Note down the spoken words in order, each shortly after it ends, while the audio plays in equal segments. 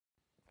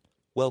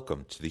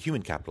Welcome to the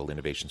Human Capital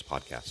Innovations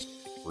Podcast.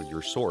 We're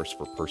your source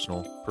for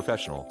personal,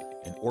 professional,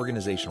 and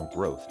organizational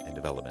growth and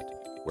development,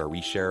 where we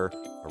share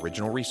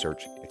original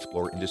research,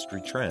 explore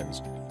industry trends,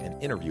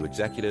 and interview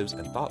executives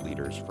and thought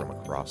leaders from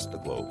across the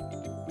globe.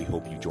 We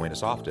hope you join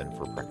us often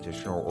for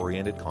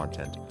practitioner-oriented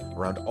content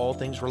around all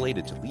things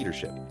related to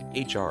leadership,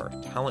 HR,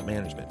 talent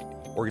management,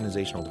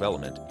 organizational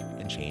development,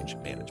 and change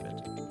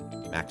management.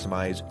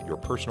 Maximize your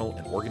personal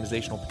and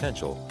organizational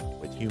potential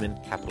with Human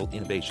Capital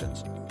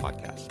Innovations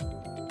Podcast.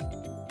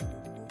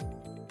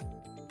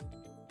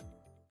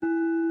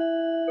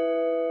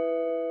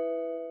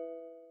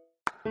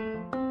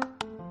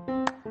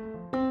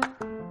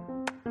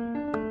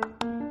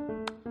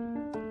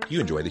 If you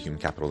enjoy the Human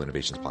Capital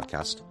Innovations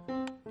Podcast,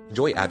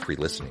 enjoy ad-free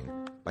listening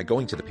by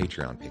going to the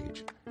Patreon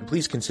page, and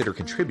please consider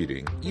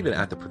contributing even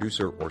at the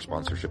producer or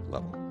sponsorship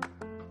level.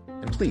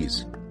 And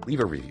please leave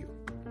a review.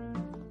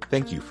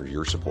 Thank you for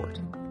your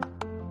support.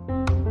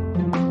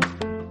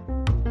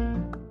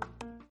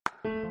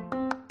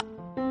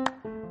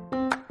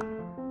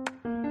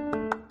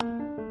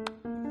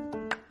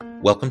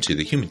 Welcome to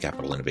the Human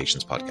Capital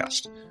Innovations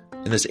Podcast.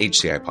 In this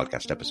HCI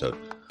podcast episode,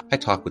 I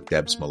talk with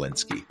Deb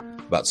Smolensky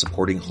about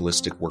supporting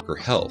holistic worker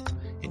health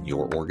in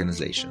your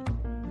organization.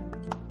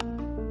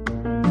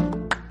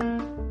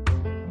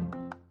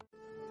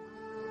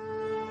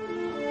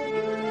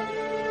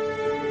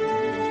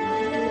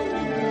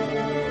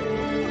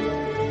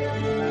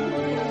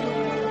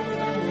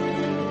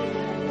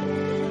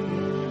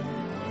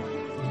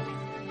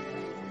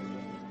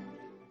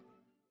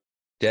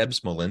 Deb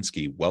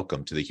Smolensky,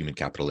 welcome to the Human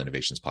Capital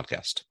Innovations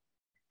Podcast.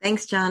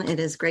 Thanks, John.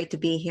 It is great to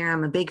be here.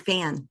 I'm a big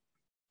fan.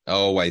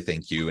 Oh, I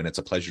thank you. And it's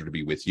a pleasure to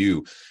be with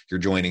you.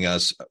 You're joining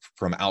us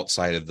from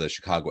outside of the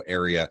Chicago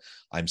area.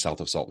 I'm south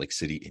of Salt Lake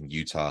City in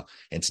Utah.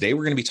 And today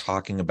we're going to be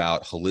talking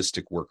about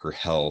holistic worker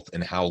health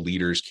and how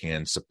leaders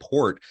can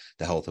support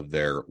the health of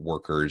their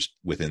workers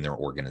within their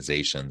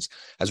organizations.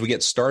 As we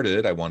get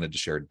started, I wanted to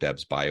share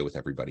Deb's bio with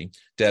everybody.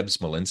 Deb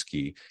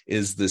Smolensky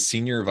is the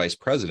Senior Vice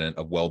President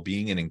of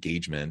Wellbeing and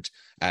Engagement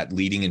at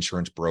leading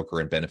insurance broker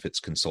and benefits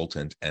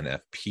consultant,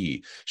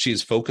 NFP. She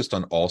is focused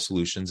on all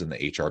solutions in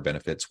the HR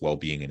benefits,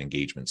 wellbeing, and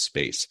engagement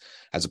space.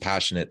 As a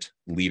passionate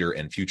leader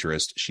and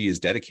futurist, she is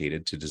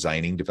dedicated to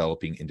designing,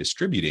 developing, and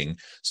distributing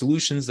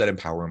solutions that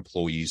empower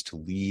employees to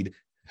lead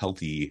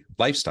healthy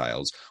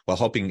lifestyles while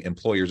helping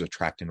employers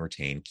attract and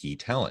retain key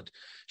talent.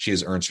 She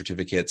has earned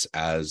certificates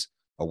as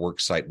a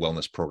worksite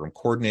wellness program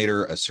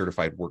coordinator, a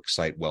certified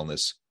worksite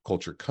wellness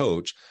culture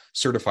coach,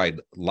 certified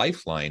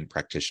Lifeline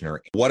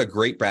practitioner. What a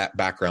great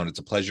background. It's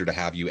a pleasure to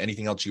have you.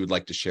 Anything else you would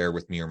like to share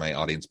with me or my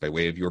audience by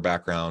way of your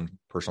background,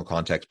 personal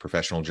context,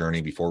 professional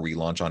journey before we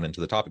launch on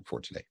into the topic for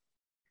today?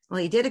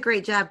 Well, you did a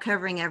great job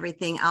covering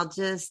everything. I'll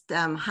just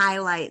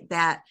highlight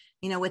that,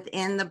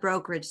 within the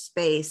brokerage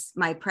space,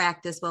 my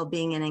practice,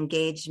 wellbeing and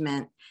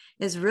engagement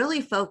is really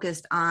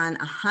focused on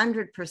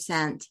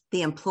 100%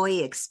 the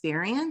employee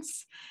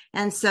experience.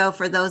 And so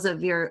for those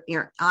of your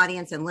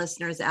audience and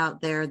listeners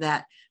out there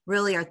that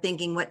really are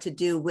thinking what to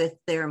do with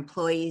their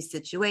employee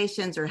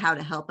situations or how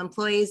to help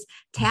employees,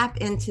 tap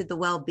into the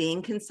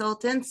wellbeing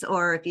consultants,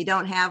 or if you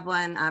don't have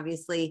one,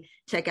 obviously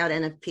check out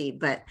NFP.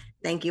 But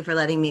thank you for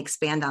letting me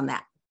expand on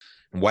that.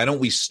 Why don't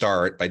we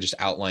start by just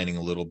outlining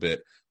a little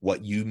bit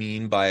what you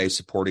mean by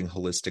supporting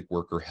holistic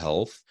worker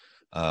health?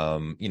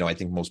 I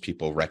think most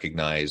people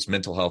recognize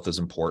mental health is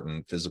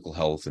important, physical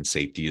health and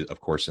safety, of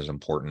course, is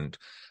important.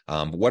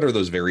 What are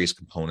those various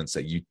components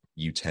that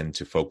you tend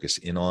to focus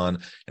in on,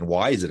 and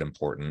why is it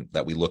important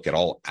that we look at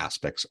all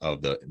aspects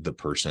of the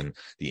person,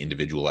 the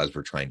individual, as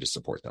we're trying to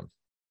support them?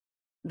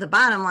 The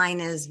bottom line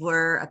is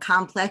we're a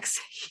complex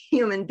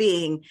human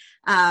being.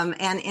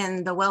 And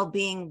in the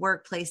well-being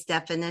workplace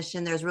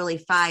definition, there's really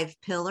 5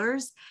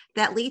 pillars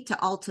that lead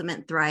to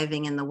ultimate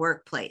thriving in the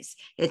workplace.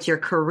 It's your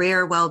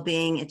career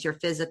well-being, it's your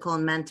physical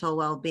and mental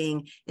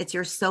well-being, it's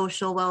your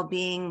social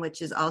well-being,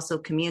 which is also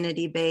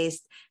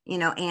community-based,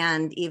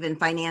 and even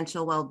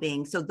financial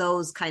well-being. So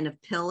those kind of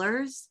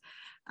pillars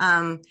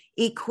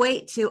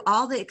equate to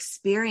all the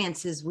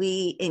experiences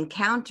we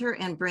encounter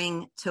and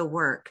bring to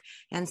work.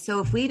 And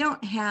so if we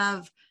don't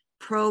have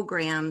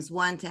programs,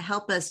 one, to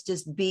help us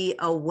just be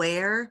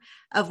aware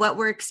of what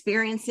we're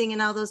experiencing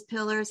in all those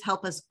pillars,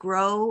 help us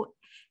grow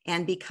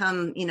and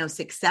become,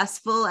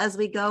 successful as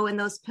we go in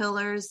those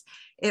pillars,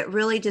 it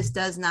really just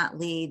does not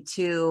lead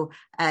to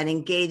an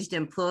engaged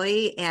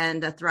employee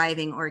and a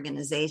thriving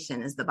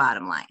organization is the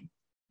bottom line.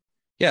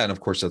 Yeah. And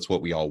of course, that's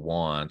what we all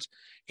want.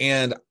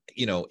 And,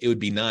 it would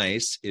be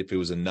nice if it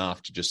was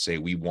enough to just say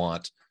we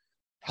want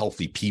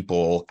healthy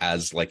people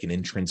as like an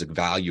intrinsic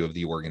value of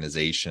the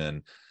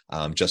organization,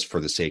 just for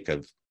the sake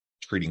of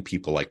treating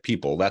people like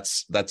people.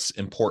 That's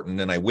important.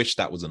 And I wish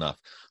that was enough.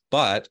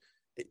 But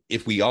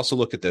if we also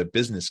look at the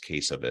business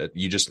case of it,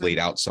 you just laid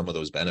out some of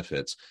those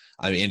benefits.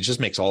 I mean, it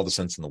just makes all the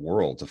sense in the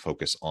world to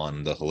focus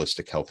on the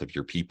holistic health of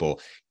your people,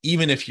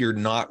 even if you're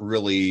not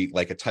really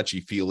like a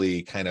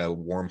touchy-feely kind of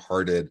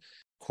warm-hearted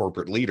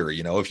corporate leader.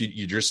 If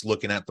you're just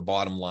looking at the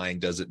bottom line,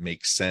 does it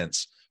make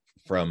sense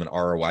from an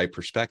ROI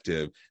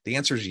perspective, the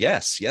answer is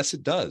yes. Yes,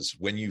 it does.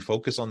 When you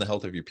focus on the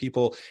health of your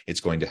people,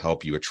 it's going to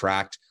help you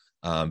attract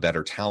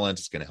better talent.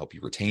 It's going to help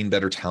you retain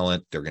better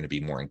talent. They're going to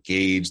be more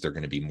engaged. They're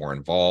going to be more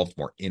involved,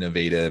 more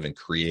innovative and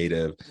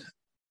creative.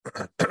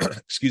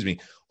 Excuse me.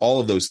 All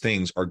of those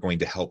things are going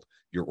to help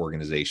your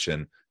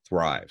organization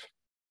thrive.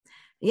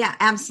 Yeah,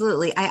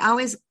 absolutely. I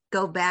always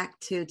go back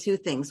to two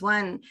things.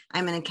 One,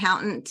 I'm an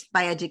accountant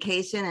by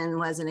education and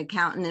was an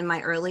accountant in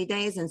my early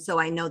days. And so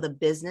I know the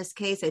business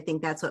case. I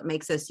think that's what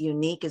makes us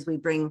unique is we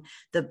bring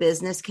the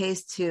business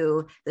case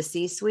to the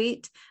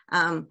C-suite.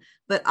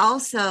 But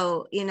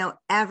also,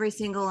 every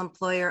single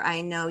employer I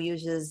know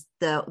uses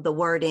the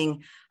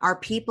wording, our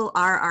people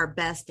are our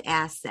best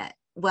asset.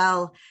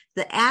 Well,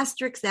 the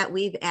asterisks that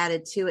we've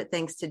added to it,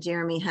 thanks to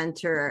Jeremy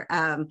Hunter,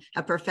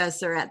 a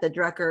professor at the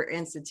Drucker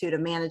Institute of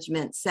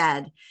Management,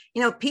 said,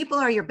 people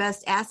are your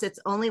best assets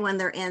only when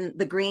they're in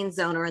the green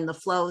zone or in the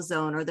flow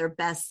zone or their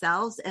best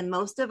selves. And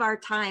most of our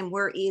time,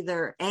 we're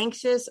either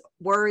anxious,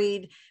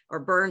 worried, or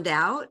burned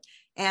out.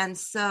 And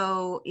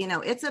so,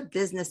 it's a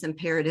business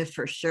imperative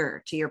for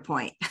sure, to your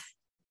point.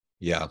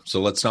 Yeah.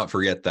 So let's not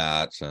forget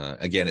that.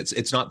 Again,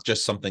 it's not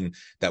just something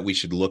that we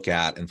should look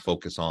at and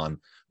focus on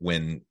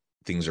when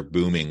things are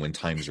booming, when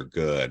times are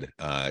good.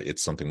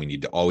 It's something we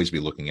need to always be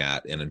looking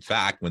at. And in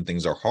fact, when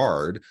things are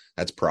hard,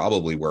 that's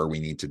probably where we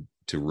need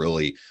to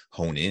really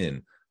hone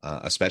in,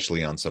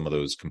 especially on some of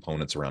those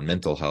components around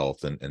mental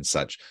health and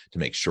such, to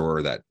make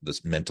sure that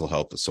this mental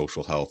health, the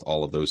social health,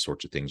 all of those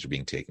sorts of things are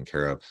being taken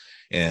care of.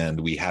 And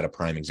we had a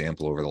prime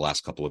example over the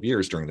last couple of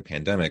years during the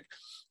pandemic,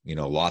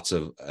 lots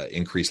of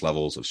increased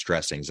levels of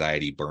stress,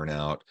 anxiety,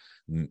 burnout,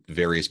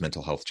 various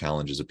mental health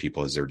challenges of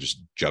people as they're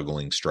just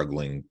juggling,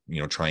 struggling,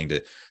 trying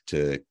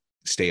to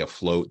stay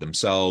afloat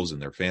themselves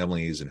and their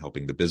families and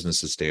helping the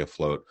businesses stay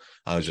afloat.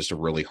 It was just a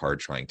really hard,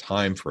 trying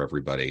time for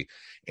everybody.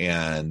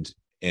 And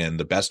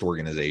the best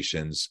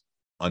organizations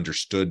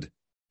understood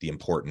the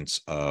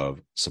importance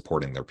of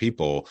supporting their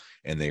people,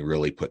 and they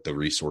really put the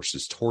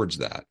resources towards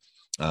that.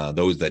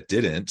 Those that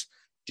didn't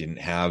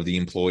have the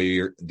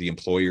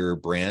employer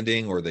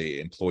branding or the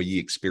employee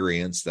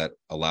experience that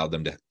allowed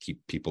them to keep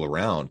people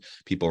around.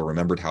 People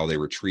remembered how they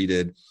were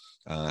treated,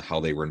 how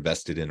they were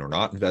invested in or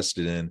not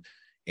invested in.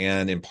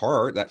 And in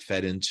part, that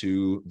fed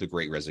into the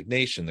Great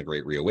Resignation, the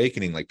Great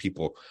Reawakening, like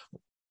people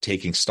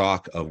taking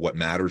stock of what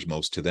matters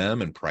most to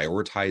them and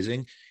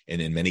prioritizing,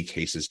 and in many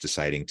cases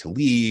deciding to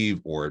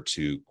leave or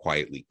to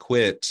quietly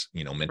quit,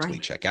 mentally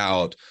check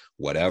out,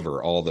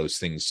 whatever. All those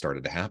things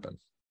started to happen.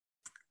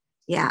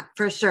 Yeah,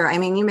 for sure. I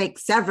mean, you make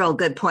several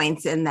good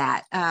points in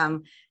that.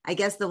 I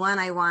guess the one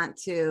I want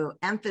to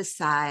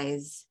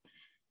emphasize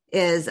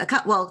is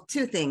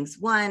two things.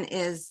 One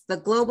is the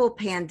global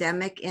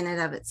pandemic in and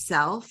of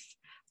itself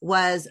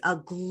was a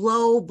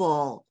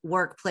global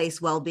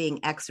workplace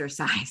well-being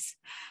exercise.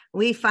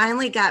 We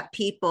finally got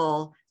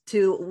people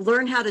to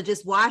learn how to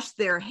just wash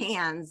their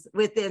hands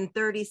within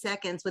 30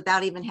 seconds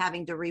without even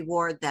having to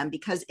reward them,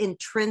 because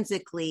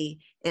intrinsically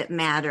it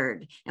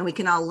mattered. And we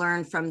can all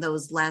learn from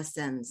those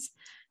lessons.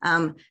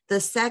 The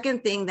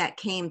second thing that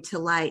came to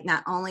light,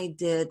 not only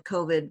did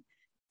COVID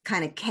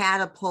kind of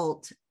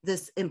catapult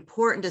this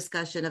important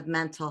discussion of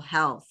mental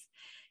health,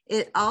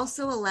 it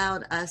also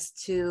allowed us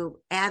to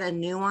add a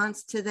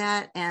nuance to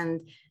that.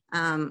 And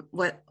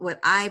what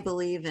I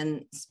believe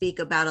and speak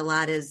about a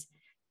lot is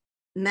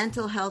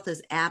mental health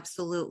is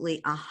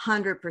absolutely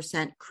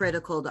 100%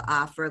 critical to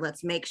offer.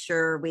 Let's make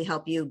sure we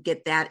help you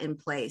get that in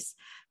place.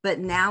 But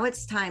now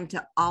it's time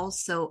to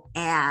also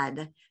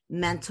add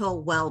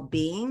mental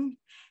well-being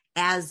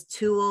as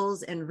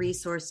tools and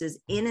resources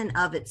in and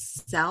of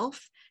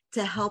itself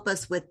to help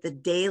us with the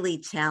daily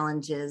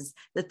challenges,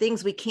 the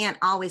things we can't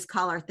always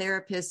call our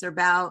therapists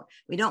about.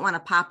 We don't want to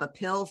pop a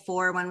pill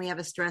for when we have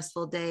a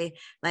stressful day.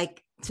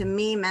 Like, to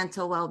me,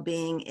 mental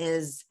well-being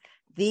is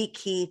the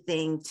key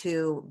thing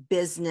to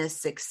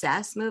business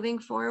success moving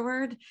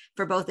forward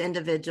for both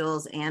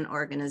individuals and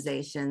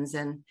organizations.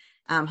 And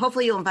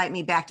hopefully you'll invite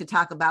me back to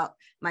talk about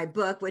my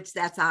book, which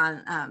that's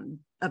on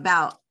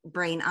about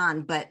Brain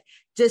On. But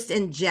just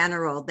in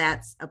general,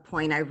 that's a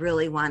point I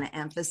really want to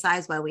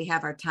emphasize while we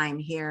have our time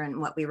here and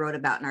what we wrote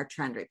about in our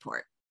trend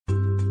report.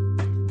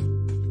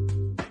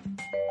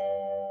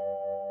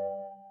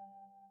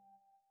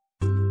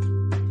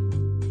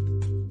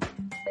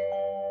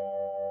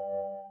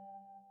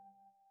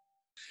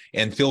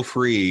 And feel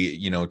free,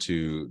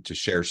 to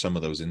share some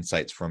of those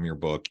insights from your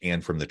book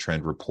and from the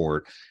trend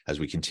report as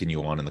we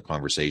continue on in the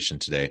conversation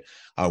today.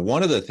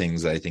 One of the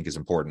things that I think is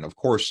important, of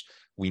course,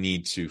 we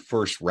need to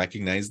first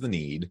recognize the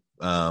need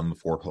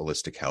for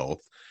holistic health.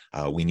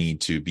 We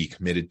need to be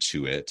committed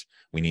to it.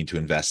 We need to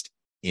invest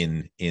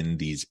in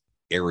these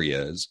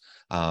areas.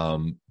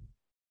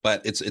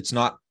 But it's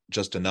not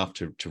just enough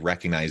to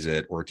recognize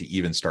it or to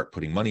even start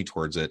putting money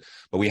towards it,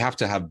 but we have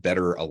to have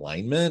better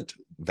alignment,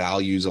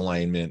 values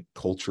alignment,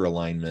 culture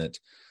alignment,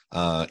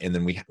 and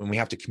then we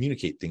have to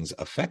communicate things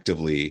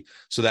effectively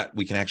so that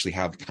we can actually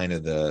have kind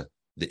of the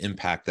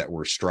impact that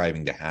we're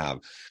striving to have.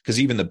 Because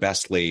even the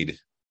best laid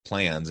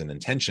plans and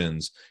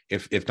intentions,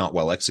 if not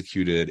well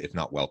executed, if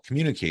not well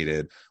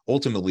communicated,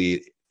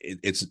 ultimately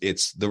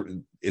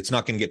it's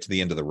not going to get to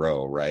the end of the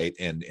row, right?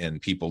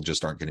 And people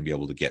just aren't going to be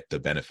able to get the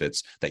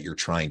benefits that you're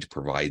trying to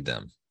provide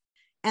them.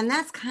 And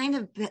that's kind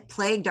of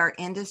plagued our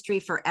industry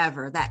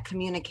forever, that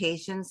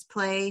communications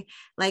play,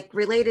 like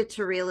related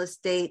to real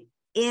estate,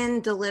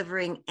 in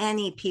delivering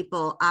any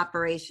people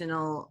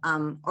operational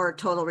or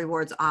total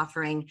rewards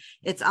offering.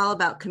 It's all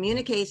about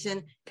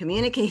communication,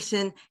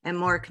 and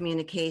more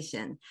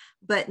communication.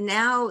 But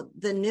now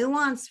the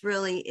nuance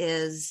really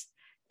is,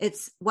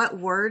 it's what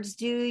words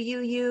do you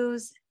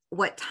use?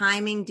 What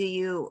timing do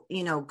you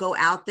go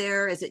out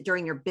there? Is it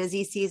during your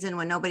busy season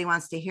when nobody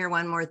wants to hear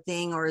one more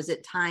thing? Or is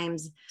it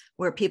times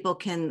where people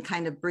can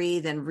kind of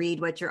breathe and read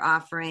what you're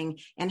offering,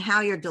 and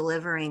how you're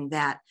delivering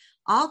that?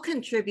 All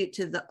contribute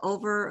to the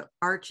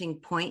overarching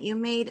point you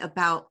made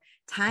about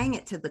tying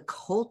it to the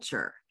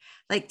culture,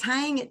 like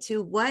tying it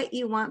to what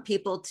you want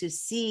people to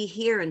see,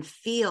 hear, and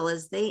feel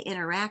as they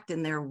interact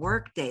in their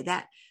workday.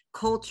 That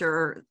culture,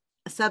 or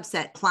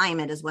subset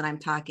climate is what I'm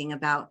talking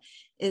about,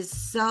 is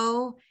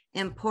so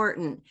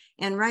important.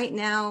 And right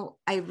now,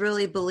 I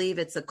really believe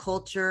it's a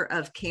culture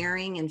of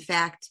caring. In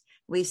fact,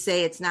 we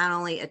say it's not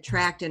only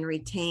attract and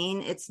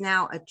retain, it's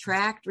now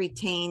attract,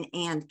 retain,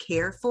 and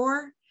care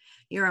for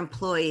your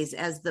employees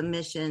as the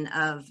mission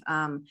of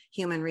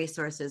human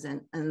resources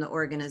and the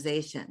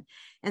organization.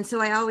 And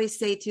so I always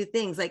say two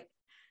things, like,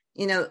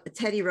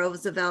 Teddy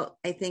Roosevelt,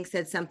 I think,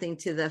 said something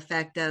to the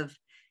effect of,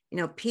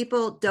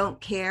 people don't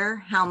care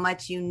how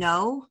much you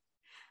know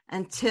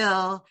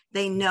until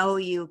they know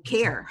you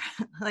care.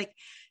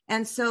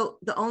 And so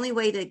the only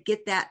way to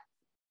get that,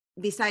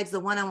 besides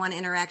the one-on-one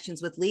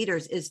interactions with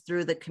leaders, is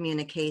through the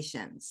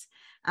communications.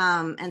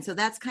 And so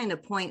that's kind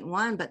of point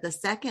one. But the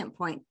second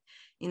point,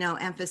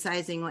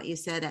 emphasizing what you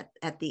said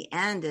at the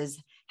end,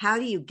 is how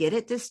do you get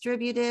it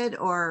distributed,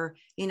 or,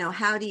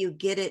 how do you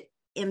get it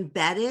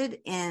embedded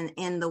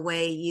in the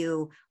way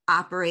you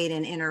operate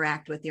and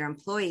interact with your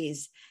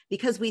employees?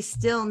 Because we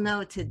still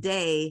know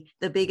today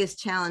the biggest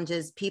challenge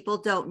is people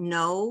don't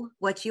know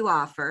what you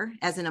offer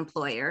as an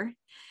employer.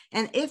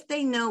 And if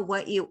they know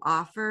what you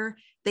offer,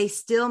 they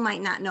still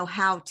might not know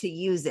how to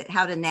use it,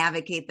 how to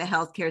navigate the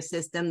healthcare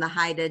system, the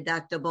high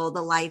deductible,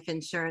 the life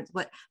insurance,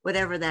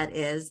 whatever that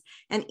is.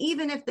 And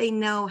even if they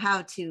know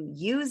how to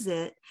use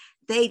it,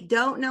 they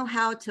don't know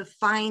how to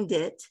find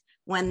it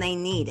when they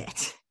need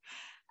it.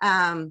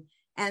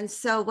 And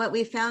so what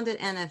we found at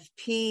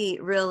NFP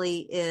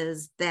really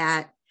is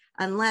that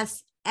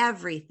unless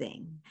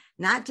everything,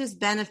 not just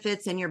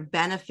benefits and your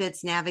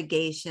benefits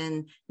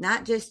navigation,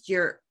 not just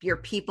your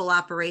people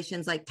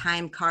operations like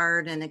time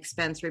card and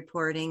expense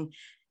reporting,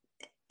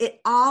 it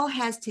all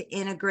has to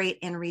integrate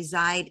and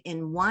reside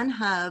in one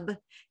hub,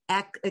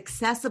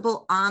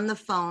 accessible on the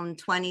phone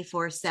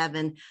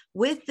 24/7,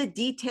 with the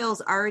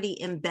details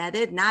already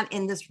embedded, not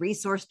in this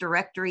resource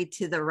directory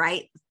to the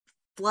right,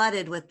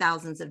 flooded with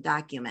thousands of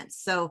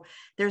documents. So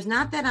there's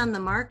not that on the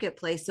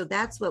marketplace. So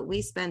that's what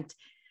we spent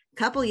a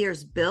couple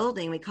years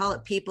building. We call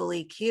it People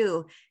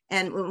EQ.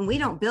 And when we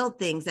don't build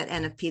things at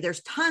NFP,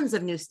 there's tons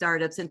of new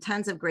startups and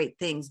tons of great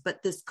things,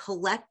 but this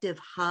collective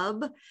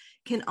hub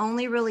can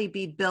only really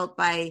be built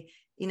by,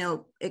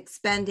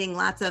 expending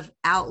lots of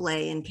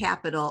outlay and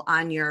capital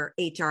on your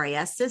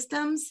HRIS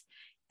systems.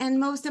 And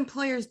most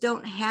employers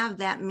don't have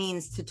that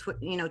means to,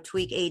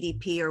 tweak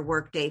ADP or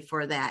Workday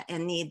for that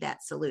and need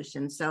that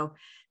solution. So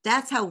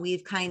that's how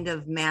we've kind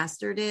of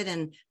mastered it.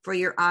 And for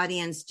your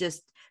audience,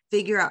 just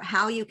figure out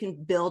how you can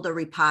build a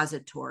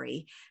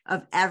repository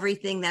of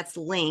everything that's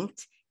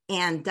linked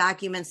and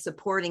documents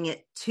supporting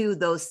it to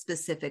those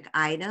specific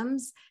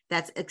items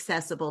that's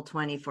accessible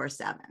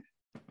 24/7.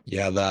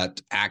 Yeah,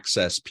 that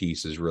access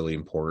piece is really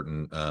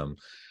important.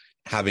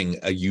 Having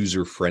a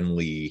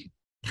user-friendly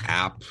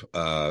app,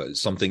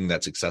 something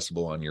that's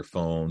accessible on your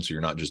phone, so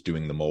you're not just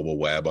doing the mobile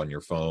web on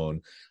your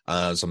phone,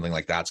 something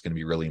like that's going to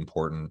be really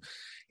important.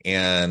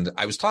 And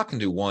I was talking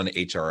to one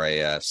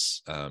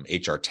HRIS,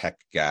 HR tech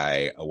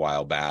guy a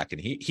while back,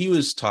 and he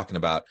was talking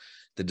about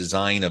the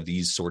design of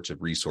these sorts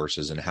of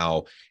resources and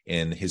how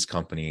in his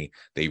company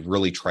they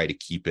really try to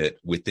keep it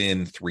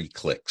within 3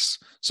 clicks.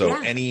 So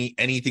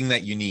anything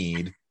that you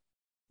need,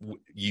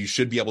 you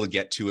should be able to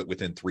get to it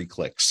within 3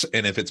 clicks.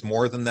 And if it's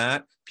more than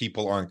that,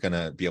 people aren't going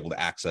to be able to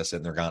access it,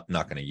 and they're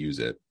not going to use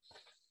it.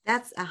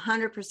 That's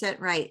 100%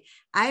 right.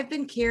 I've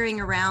been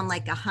carrying around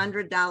like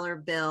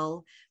 $100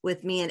 bill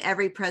with me in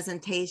every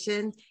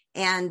presentation.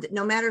 And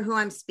no matter who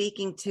I'm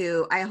speaking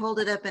to, I hold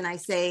it up and I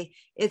say,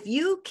 if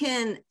you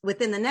can,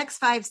 within the next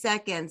 5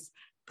 seconds,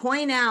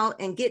 point out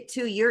and get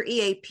to your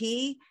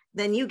EAP,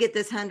 then you get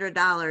this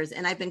 $100.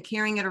 And I've been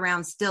carrying it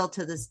around still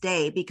to this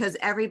day, because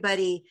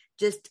everybody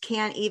just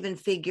can't even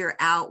figure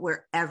out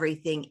where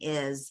everything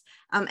is.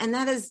 And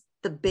that is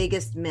the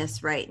biggest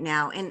miss right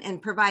now in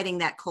providing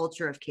that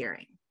culture of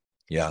caring.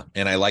 Yeah.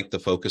 And I like the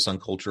focus on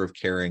culture of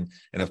caring.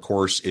 And of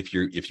course, if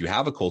you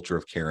have a culture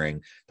of caring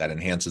that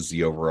enhances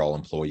the overall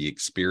employee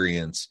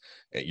experience,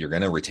 you're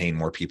going to retain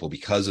more people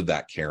because of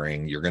that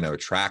caring. You're going to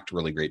attract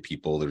really great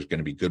people. There's going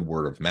to be good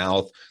word of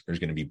mouth. There's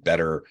going to be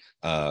better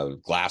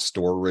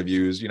Glassdoor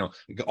reviews,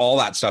 all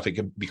that stuff.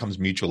 Becomes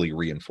mutually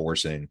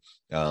reinforcing.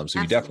 So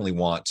you definitely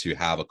want to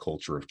have a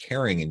culture of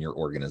caring in your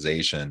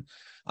organization.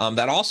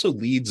 That also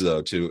leads,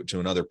 though, to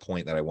another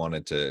point that I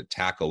wanted to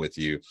tackle with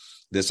you,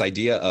 this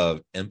idea of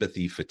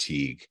empathy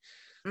fatigue.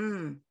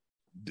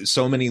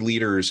 So many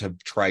leaders have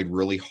tried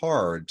really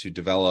hard to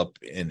develop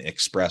and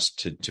express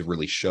to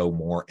really show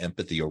more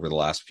empathy over the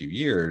last few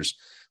years,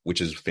 which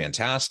is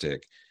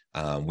fantastic.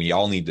 We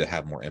all need to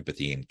have more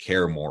empathy and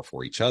care more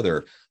for each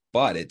other,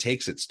 but it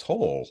takes its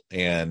toll.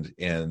 And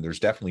there's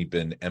definitely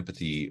been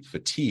empathy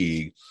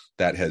fatigue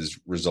that has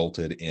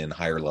resulted in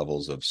higher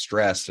levels of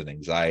stress and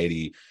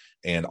anxiety.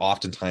 And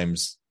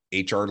oftentimes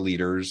HR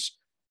leaders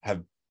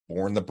have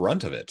borne the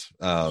brunt of it,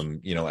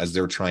 as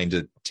they're trying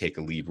to take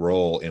a lead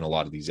role in a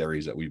lot of these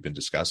areas that we've been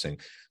discussing.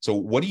 So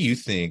what do you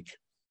think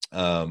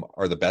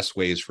are the best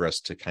ways for us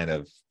to kind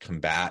of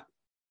combat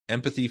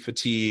empathy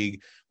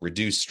fatigue,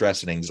 reduce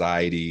stress and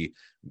anxiety,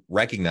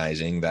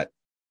 recognizing that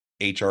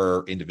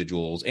HR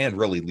individuals and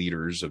really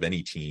leaders of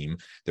any team,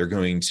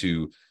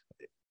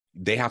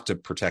 they have to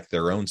protect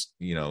their own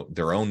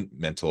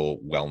mental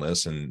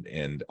wellness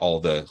and all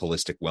the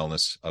holistic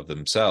wellness of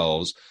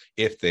themselves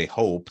if they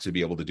hope to be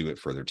able to do it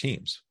for their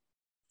teams.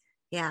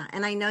 Yeah.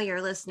 And I know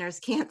your listeners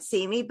can't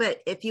see me,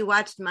 but if you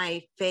watched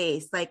my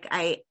face, like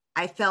I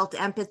felt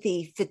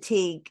empathy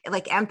fatigue,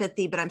 like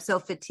empathy, but I'm so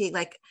fatigued,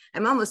 like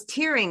I'm almost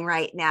tearing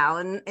right now.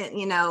 And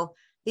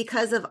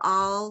because of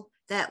all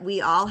that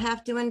we all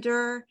have to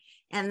endure.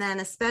 And then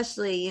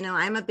especially,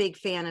 I'm a big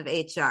fan of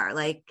HR,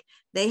 like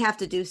they have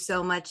to do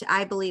so much.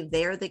 I believe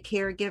they're the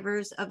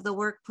caregivers of the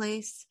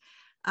workplace.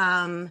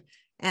 And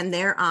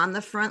they're on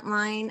the front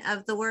line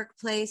of the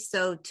workplace.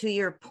 So to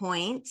your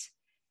point,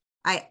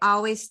 I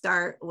always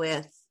start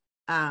with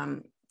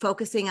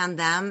focusing on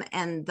them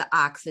and the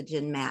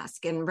oxygen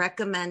mask and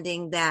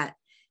recommending that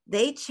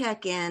they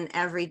check in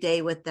every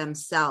day with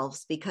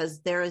themselves, because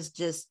there is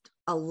just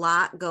a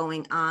lot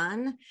going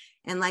on.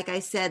 And like I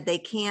said, they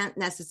can't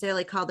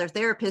necessarily call their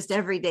therapist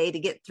every day to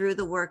get through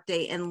the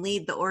workday and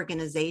lead the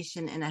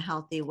organization in a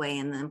healthy way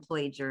in the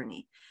employee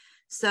journey.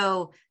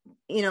 So,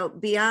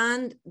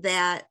 beyond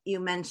that,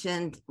 you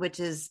mentioned, which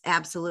is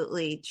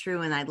absolutely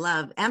true, and I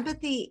love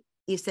empathy.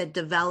 You said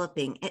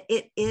developing.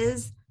 It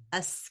is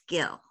a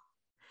skill,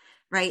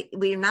 right?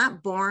 We're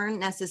not born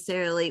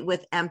necessarily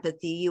with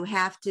empathy. You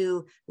have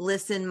to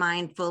listen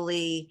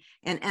mindfully,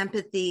 and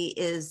empathy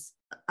is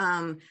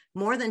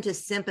more than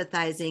just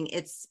sympathizing.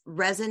 It's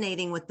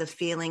resonating with the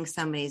feeling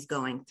somebody's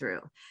going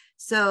through.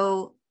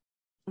 So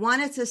one,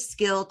 it's a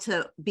skill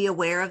to be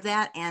aware of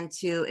that and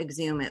to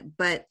exhume it.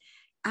 But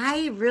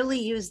I really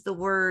use the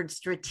word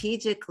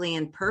strategically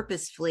and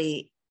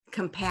purposefully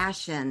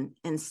compassion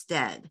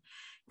instead,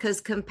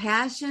 because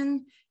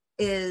compassion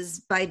is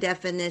by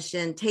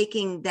definition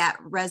taking that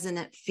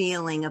resonant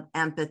feeling of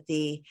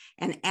empathy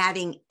and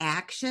adding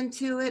action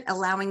to it,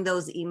 allowing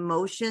those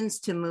emotions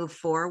to move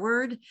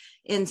forward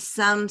in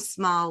some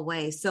small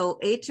way. So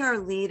HR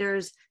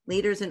leaders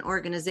in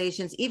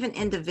organizations, even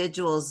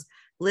individuals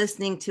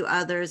listening to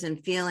others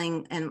and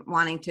feeling and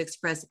wanting to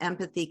express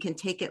empathy can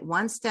take it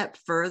one step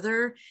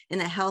further in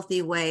a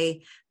healthy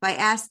way by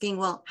asking,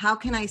 well, how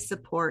can I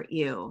support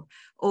you?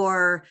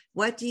 Or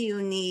what do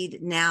you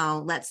need now?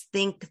 Let's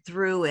think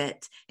through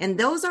it. And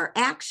those are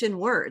action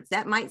words.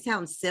 That might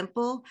sound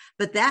simple,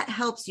 but that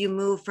helps you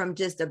move from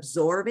just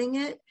absorbing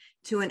it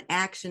to an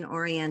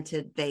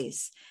action-oriented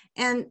base.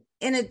 And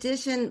in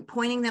addition,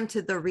 pointing them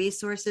to the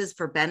resources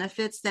for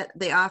benefits that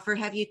they offer.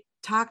 Have you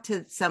talked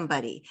to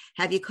somebody?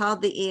 Have you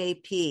called the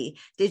EAP?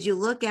 Did you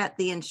look at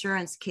the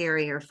insurance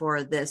carrier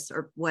for this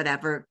or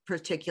whatever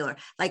particular?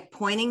 Like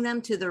pointing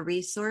them to the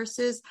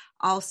resources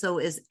also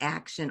is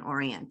action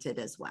oriented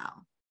as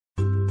well.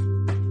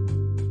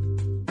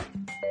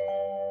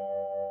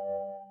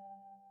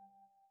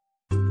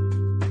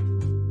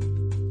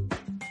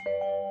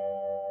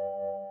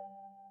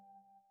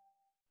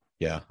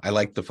 Yeah, I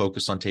like the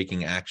focus on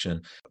taking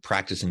action,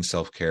 practicing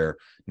self-care,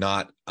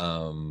 not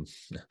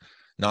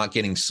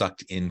getting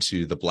sucked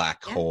into the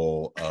black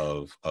hole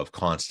of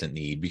constant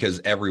need,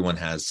 because everyone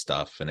has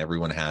stuff and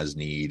everyone has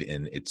need.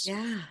 And it's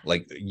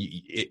like,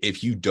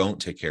 if you don't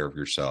take care of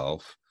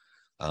yourself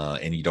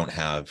and you don't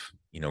have,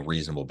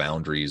 reasonable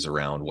boundaries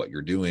around what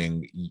you're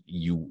doing,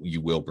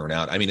 you will burn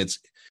out. I mean,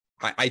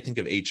 I think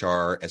of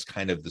HR as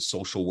kind of the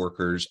social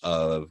workers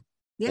of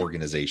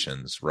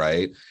organizations,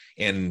 right?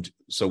 And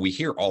so we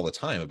hear all the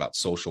time about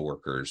social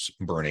workers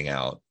burning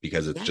out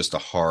because it's just a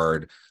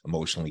hard,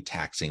 emotionally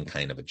taxing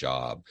kind of a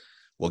job.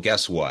 Well,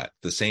 guess what?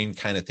 The same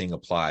kind of thing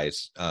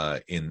applies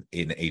in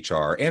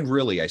HR, and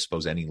really, I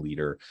suppose, any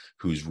leader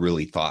who's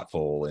really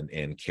thoughtful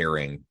and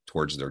caring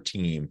towards their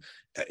team.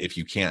 If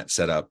you can't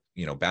set up,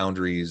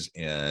 boundaries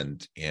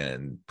and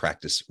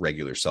practice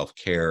regular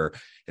self-care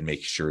and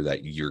make sure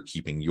that you're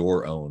keeping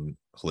your own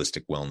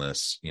holistic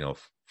wellness,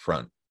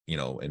 front,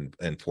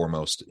 and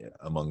foremost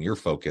among your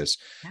focus,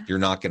 Yeah. you're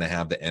not going to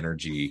have the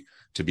energy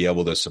to be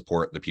able to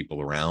support the people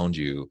around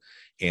you.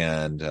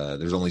 And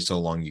there's only so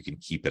long you can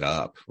keep it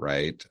up,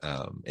 right?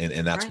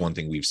 And that's Right. one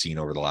thing we've seen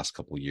over the last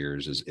couple of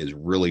years is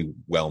really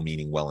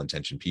well-meaning,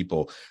 well-intentioned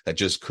people that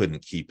just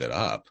couldn't keep it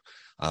up.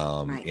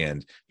 Right.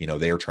 And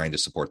they are trying to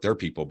support their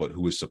people, but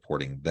who is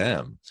supporting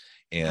them?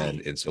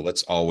 And so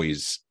let's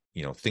always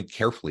think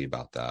carefully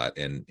about that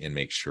and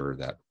make sure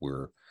that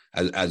we're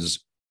as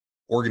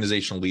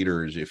organizational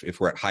leaders, if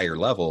we're at higher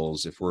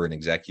levels, if we're in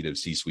executive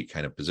C-suite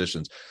kind of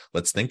positions,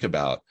 let's think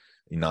about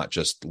not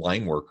just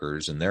line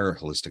workers and their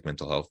holistic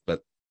mental health, but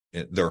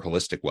their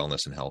holistic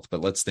wellness and health. But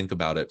let's think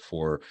about it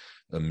for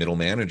the middle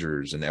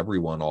managers and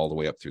everyone all the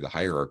way up through the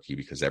hierarchy,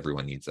 because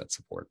everyone needs that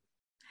support.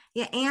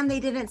 Yeah. And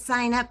they didn't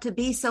sign up to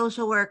be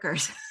social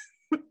workers.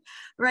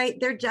 Right.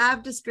 Their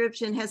job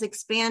description has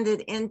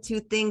expanded into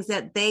things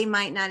that they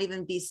might not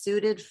even be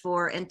suited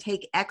for and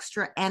take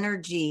extra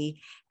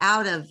energy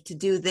out of to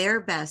do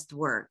their best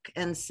work.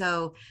 And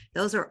so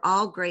those are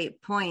all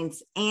great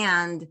points.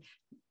 And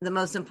the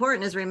most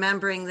important is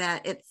remembering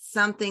that it's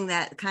something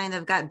that kind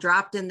of got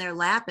dropped in their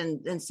lap,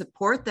 and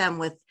support them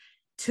with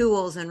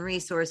tools and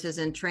resources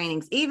and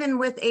trainings, even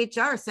with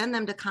HR, send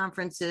them to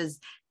conferences,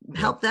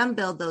 help them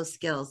build those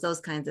skills,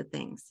 those kinds of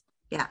things.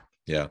 Yeah.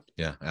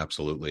 Yeah,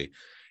 absolutely.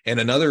 And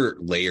another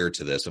layer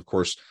to this, of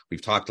course,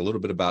 we've talked a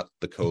little bit about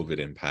the COVID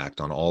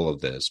impact on all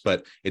of this,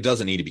 but it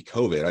doesn't need to be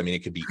COVID. I mean,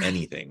 it could be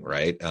anything,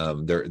 right?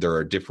 There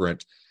are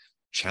different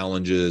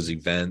challenges,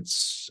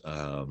 events.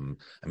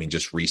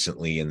 Just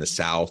recently in the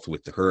South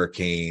with the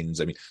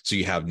hurricanes. So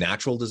you have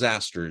natural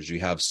disasters, you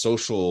have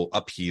social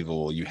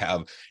upheaval, you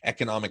have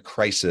economic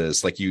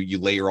crisis, like you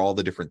layer all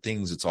the different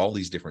things. It's all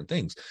these different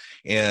things.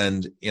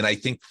 And I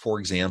think, for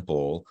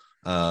example,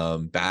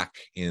 back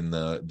in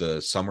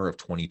the summer of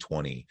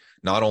 2020,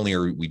 not only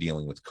are we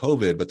dealing with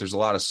COVID, but there's a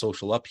lot of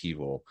social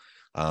upheaval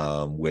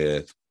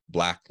with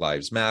Black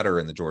Lives Matter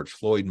and the George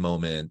Floyd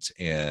moment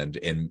and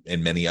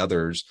many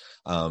others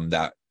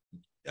that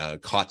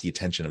caught the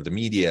attention of the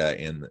media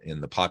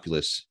and the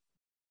populace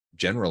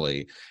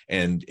generally,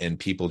 and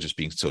people just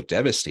being so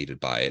devastated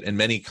by it. And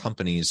many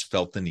companies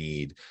felt the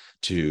need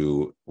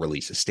to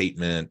release a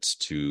statement,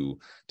 to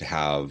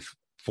have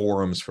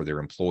forums for their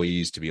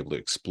employees to be able to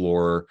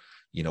explore,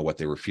 what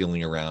they were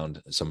feeling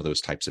around some of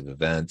those types of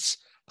events.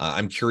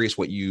 I'm curious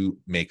what you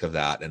make of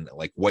that, and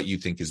like what you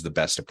think is the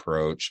best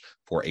approach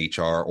for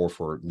HR or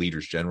for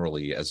leaders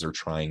generally as they're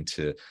trying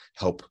to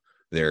help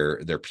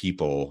their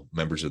people,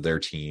 members of their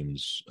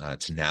teams,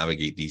 to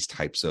navigate these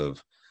types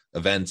of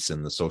events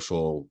and the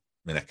social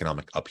and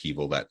economic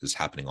upheaval that is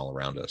happening all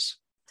around us.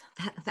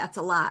 That's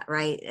a lot,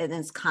 right? And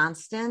it's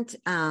constant.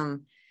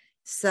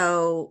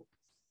 So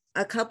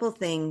a couple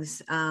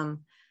things.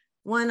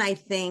 One, I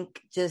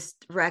think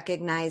just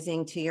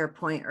recognizing, to your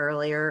point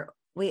earlier,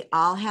 we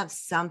all have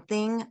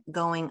something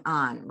going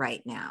on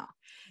right now.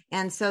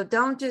 And so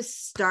don't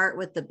just start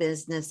with the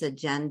business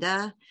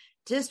agenda.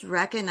 Just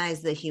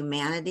recognize the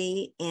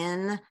humanity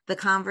in the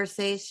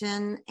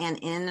conversation and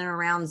in and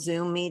around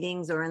Zoom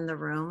meetings or in the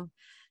room.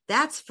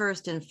 That's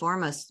first and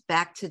foremost,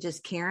 back to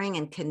just caring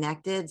and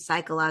connected,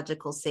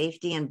 psychological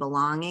safety and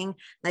belonging.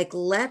 Like,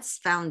 let's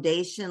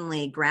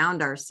foundationally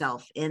ground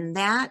ourselves in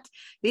that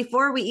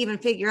before we even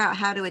figure out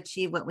how to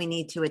achieve what we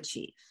need to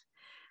achieve.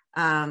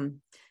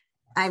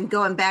 I'm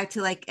going back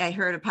to, like, I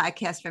heard a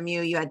podcast from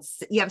you. You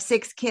have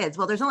 6 kids.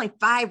 Well, there's only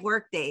 5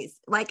 work days.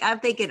 Like,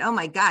 I'm thinking, oh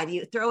my God,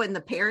 you throw in the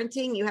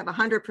parenting, you have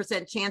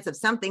 100% chance of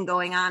something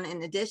going on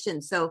in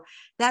addition. So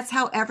that's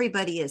how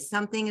everybody is.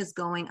 Something is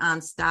going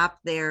on. Stop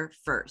there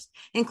first,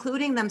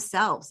 including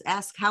themselves.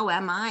 Ask, how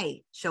am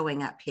I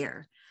showing up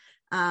here?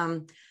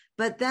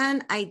 But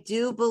then I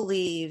do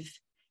believe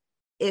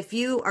if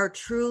you are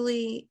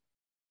truly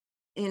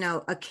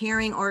a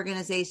caring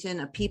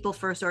organization, a people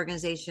first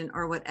organization,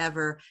 or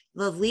whatever,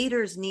 the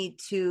leaders need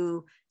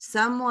to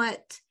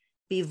somewhat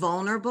be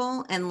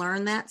vulnerable and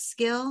learn that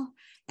skill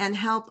and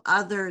help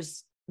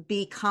others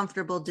be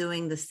comfortable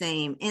doing the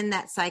same in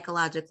that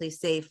psychologically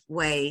safe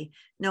way,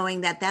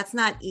 knowing that that's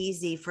not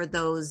easy for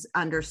those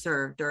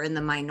underserved or in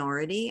the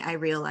minority. I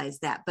realize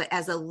that. But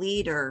as a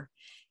leader,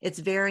 it's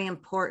very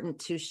important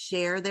to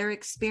share their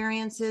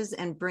experiences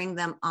and bring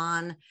them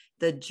on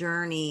the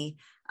journey.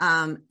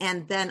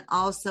 And then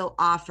also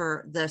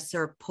offer the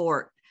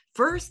support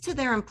first to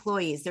their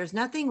employees. There's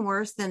nothing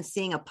worse than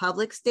seeing a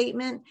public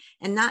statement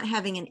and not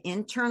having an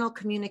internal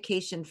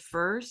communication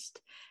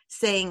first,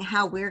 saying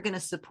how we're going to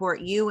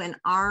support you and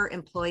our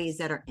employees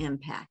that are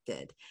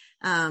impacted.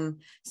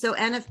 So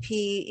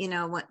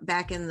NFP,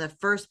 back in the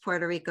first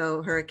Puerto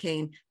Rico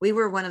hurricane, we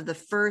were one of the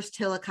first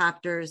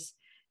helicopters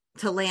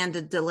to land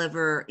to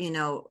deliver,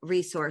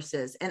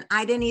 resources. And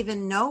I didn't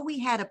even know we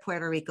had a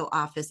Puerto Rico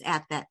office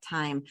at that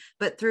time,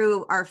 but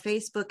through our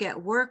Facebook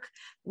at work,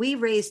 we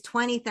raised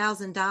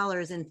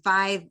 $20,000 in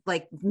 5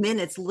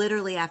 minutes,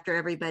 literally after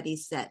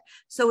everybody's set.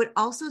 So it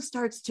also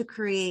starts to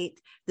create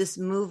this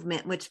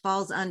movement, which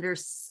falls under,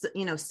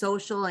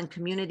 social and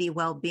community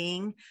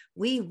well-being.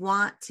 We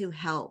want to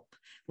help.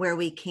 where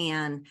we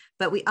can,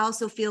 but we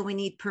also feel we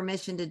need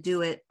permission to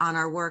do it on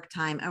our work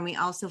time. And we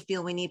also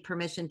feel we need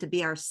permission to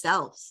be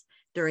ourselves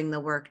during the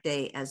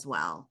workday as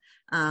well.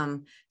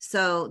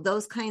 So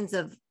those kinds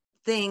of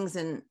things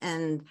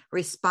and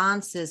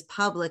responses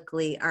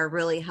publicly are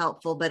really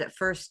helpful, but it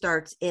first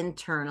starts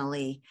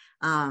internally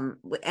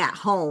at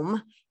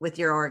home with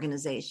your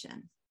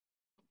organization.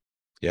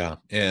 Yeah.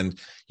 And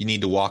you need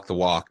to walk the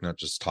walk, not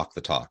just talk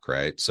the talk,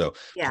 right? So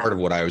part of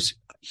what I was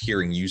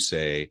hearing you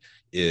say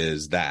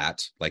is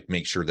that, like,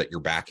 make sure that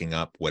you're backing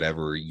up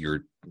whatever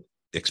you're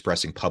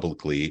expressing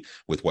publicly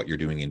with what you're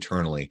doing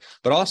internally.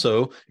 But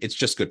also, it's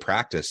just good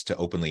practice to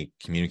openly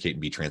communicate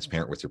and be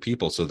transparent with your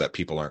people so that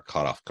people aren't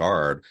caught off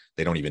guard.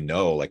 They don't even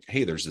know, like,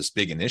 hey, there's this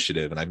big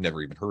initiative and I've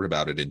never even heard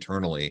about it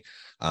internally.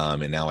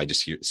 And now I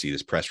just see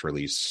this press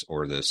release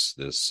or this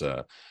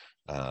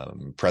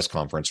press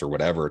conference or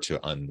whatever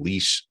to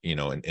unleash,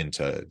 and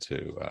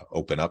to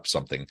open up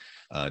something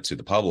to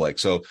the public.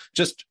 So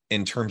just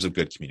in terms of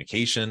good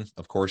communication,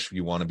 of course,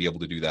 you want to be able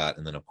to do that.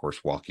 And then, of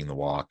course, walking the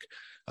walk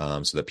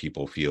so that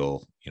people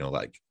feel,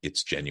 like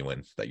it's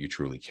genuine, that you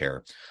truly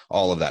care.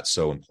 All of that's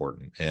so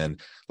important.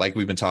 And like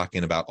we've been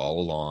talking about all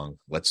along,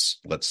 let's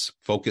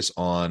focus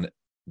on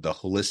the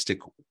holistic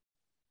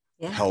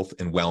health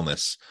and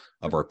wellness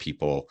of our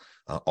people.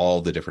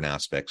 All the different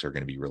aspects are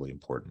going to be really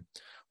important.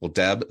 Well,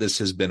 Deb, this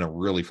has been a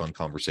really fun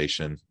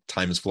conversation.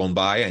 Time has flown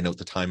by. I note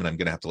the time, and I'm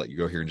going to have to let you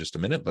go here in just a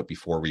minute. But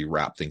before we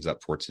wrap things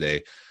up for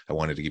today, I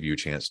wanted to give you a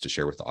chance to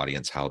share with the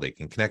audience how they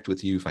can connect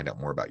with you, find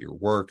out more about your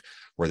work,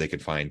 where they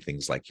could find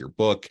things like your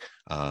book,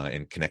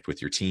 and connect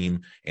with your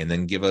team, and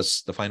then give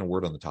us the final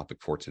word on the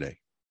topic for today.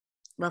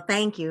 Well,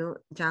 thank you,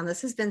 John.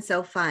 This has been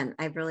so fun.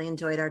 I've really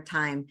enjoyed our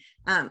time.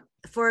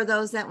 For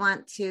those that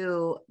want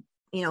to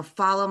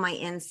follow my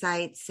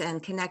insights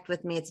and connect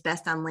with me, it's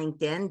best on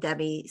LinkedIn,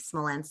 Debbie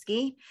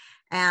Smolensky.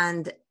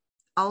 And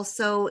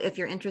also, if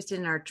you're interested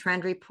in our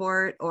trend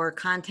report or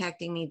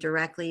contacting me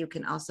directly, you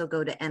can also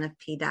go to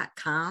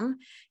nfp.com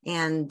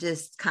and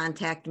just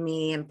contact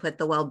me and put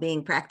the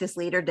Wellbeing Practice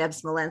Leader, Deb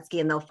Smolensky,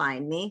 and they'll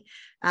find me.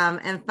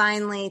 And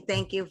finally,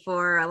 thank you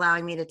for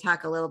allowing me to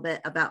talk a little bit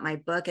about my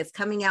book. It's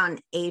coming out in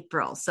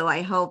April, so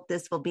I hope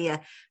this will be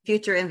a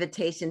future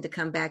invitation to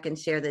come back and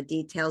share the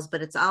details,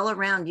 but it's all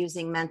around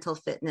using mental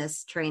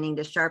fitness training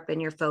to sharpen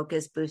your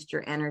focus, boost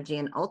your energy,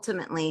 and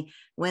ultimately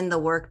win the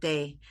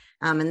workday.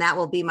 And that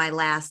will be my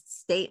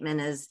last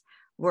statement is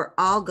we're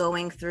all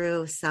going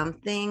through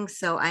something.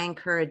 So I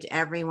encourage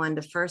everyone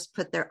to first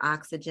put their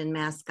oxygen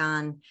mask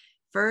on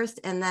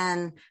first, and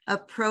then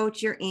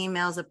approach your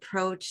emails,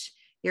 approach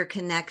your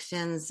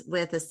connections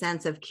with a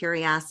sense of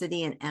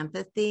curiosity and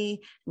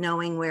empathy,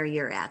 knowing where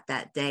you're at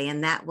that day.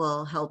 And that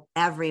will help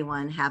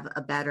everyone have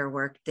a better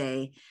work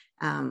day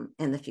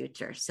in the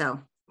future.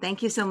 So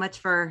thank you so much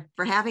for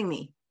having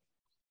me.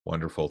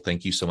 Wonderful.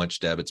 Thank you so much,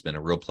 Deb. It's been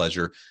a real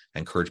pleasure. I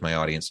encourage my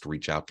audience to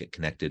reach out, get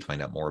connected,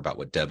 find out more about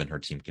what Deb and her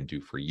team can do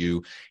for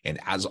you. And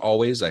as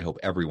always, I hope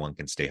everyone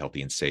can stay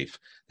healthy and safe,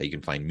 that you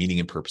can find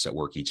meaning and purpose at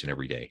work each and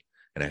every day.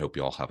 And I hope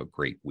you all have a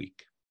great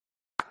week.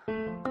 Do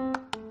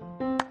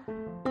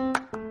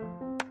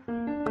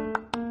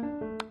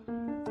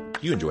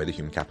you enjoy the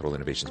Human Capital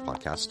Innovations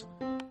podcast?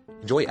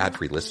 Enjoy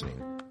ad-free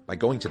listening by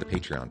going to the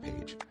Patreon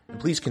page. And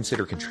please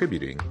consider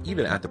contributing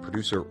even at the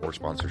producer or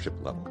sponsorship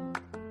level.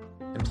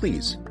 And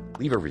please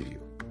leave a review.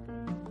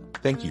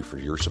 Thank you for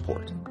your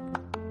support.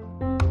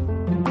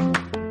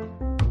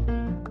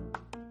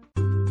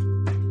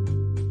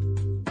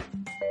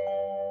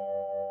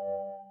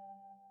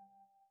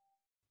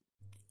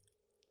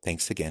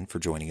 Thanks again for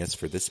joining us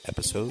for this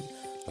episode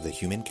of the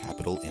Human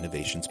Capital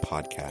Innovations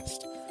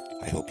podcast.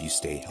 I hope you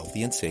stay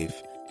healthy and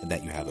safe and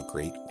that you have a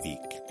great week.